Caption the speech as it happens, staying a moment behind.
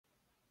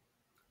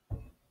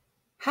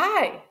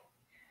Hi,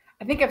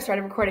 I think I've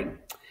started recording.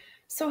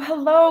 So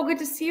hello, good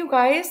to see you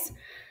guys.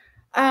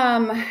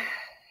 Um,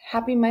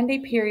 Happy Monday,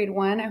 period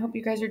one. I hope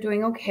you guys are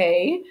doing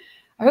okay.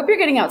 I hope you're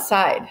getting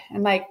outside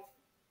and like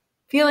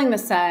feeling the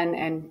sun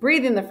and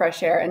breathing the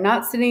fresh air and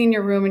not sitting in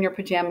your room in your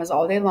pajamas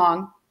all day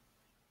long.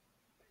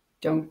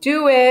 Don't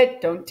do it.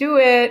 Don't do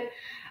it.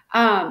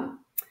 Um,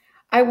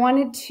 I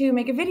wanted to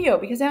make a video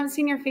because I haven't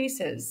seen your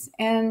faces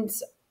and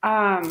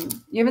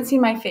you haven't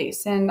seen my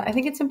face. And I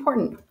think it's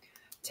important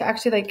to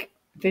actually like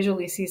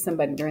visually see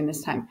somebody during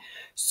this time.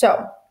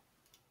 So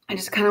I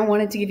just kind of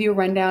wanted to give you a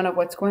rundown of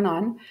what's going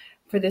on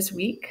for this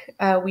week.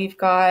 We've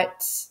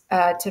got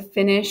to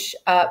finish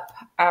up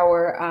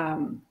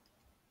our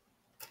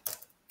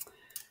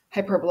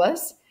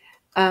hyperbolas,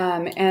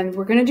 and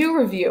we're going to do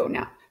a review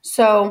now.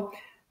 So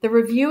the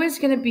review is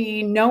going to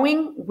be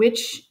knowing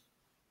which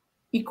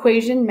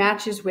equation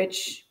matches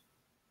which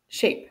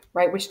shape,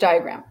 right? Which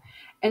diagram.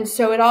 And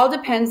so it all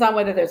depends on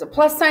whether there's a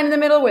plus sign in the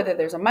middle, whether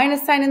there's a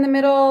minus sign in the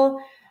middle,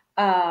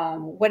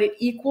 what it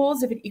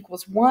equals, if it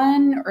equals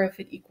 1 or if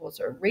it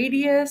equals a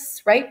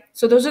radius, right?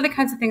 So those are the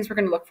kinds of things we're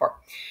going to look for.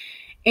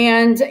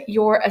 And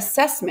your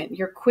assessment,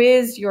 your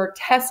quiz, your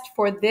test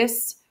for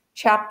this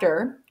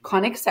chapter,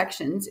 conic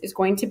sections, is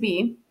going to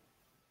be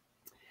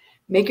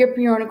make up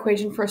your own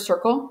equation for a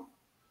circle,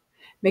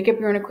 make up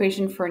your own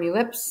equation for an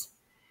ellipse,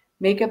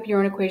 make up your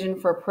own equation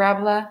for a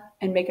parabola,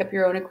 and make up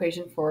your own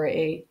equation for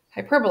a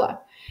hyperbola.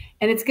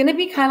 And it's going to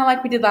be kind of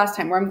like we did last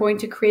time, where I'm going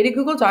to create a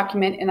Google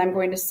document and I'm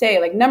going to say,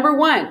 like, number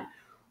 1,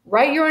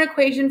 write your own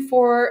equation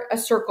for a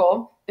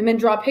circle and then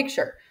draw a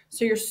picture.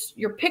 So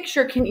your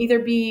picture can either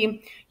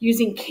be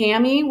using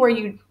Kami, where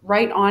you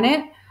write on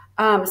it.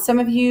 Some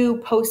of you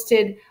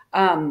posted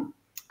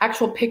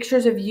actual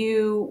pictures of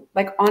you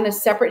like on a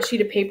separate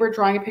sheet of paper,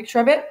 drawing a picture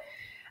of it.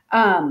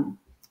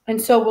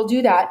 And so we'll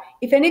do that.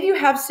 If any of you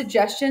have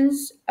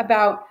suggestions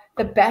about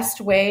the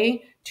best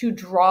way to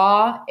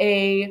draw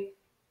a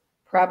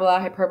parabola,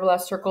 hyperbola,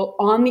 circle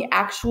on the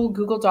actual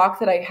Google Doc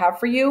that I have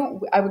for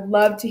you, I would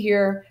love to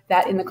hear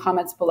that in the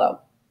comments below,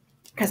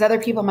 because other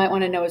people might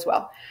want to know as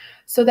well.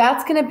 So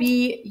that's going to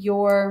be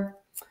your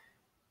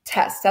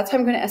test. That's how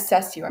I'm going to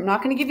assess you. I'm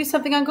not going to give you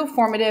something on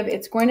GoFormative.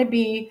 It's going to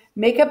be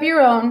make up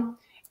your own,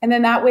 and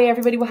then that way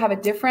everybody will have a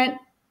different,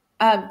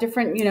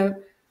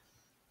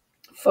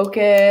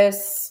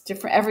 focus,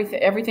 different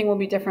everything will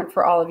be different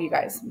for all of you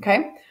guys.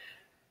 Okay.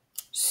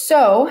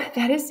 So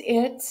that is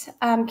it.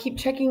 Keep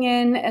checking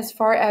in as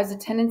far as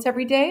attendance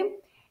every day.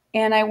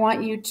 And I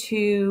want you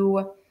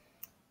to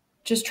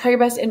just try your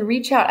best and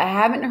reach out. I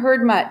haven't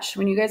heard much.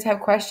 When you guys have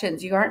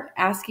questions, you aren't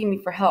asking me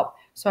for help.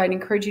 So I'd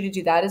encourage you to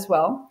do that as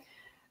well.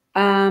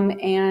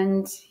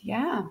 And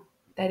yeah,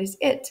 that is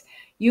it.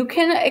 You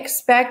can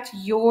expect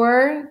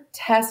your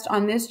test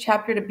on this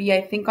chapter to be,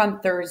 I think, on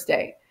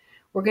Thursday.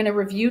 We're going to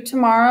review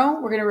tomorrow.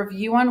 We're going to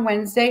review on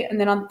Wednesday. And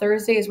then on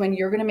Thursday is when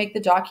you're going to make the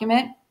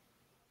document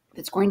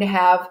that's going to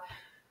have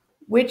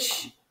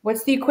what's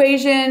the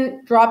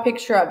equation, draw a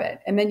picture of it.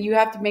 And then you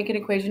have to make an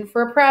equation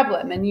for a parabola.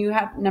 And then you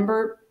have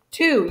number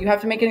 2, you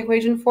have to make an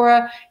equation for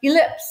a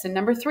ellipse. And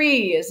number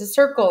 3 is a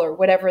circle, or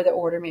whatever the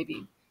order may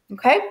be.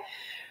 Okay?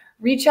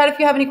 Reach out if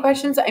you have any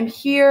questions. I'm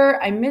here.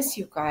 I miss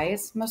you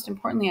guys. Most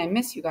importantly, I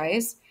miss you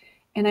guys.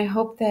 And I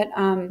hope that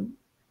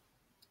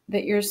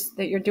that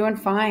you're doing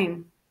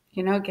fine.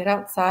 You know, get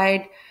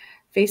outside,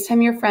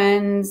 FaceTime your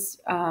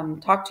friends,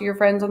 talk to your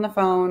friends on the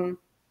phone.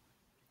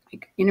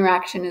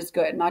 Interaction is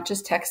good, not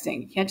just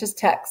texting. You can't just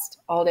text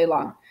all day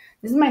long.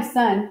 This is my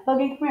son.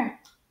 Logan, come here.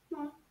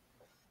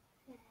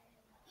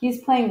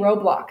 He's playing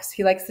Roblox.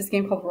 He likes this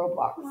game called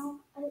Roblox.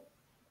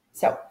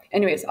 So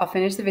anyways, I'll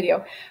finish the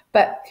video.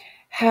 But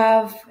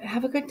have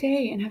a good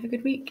day and have a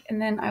good week. And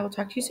then I will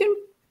talk to you soon.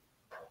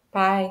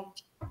 Bye.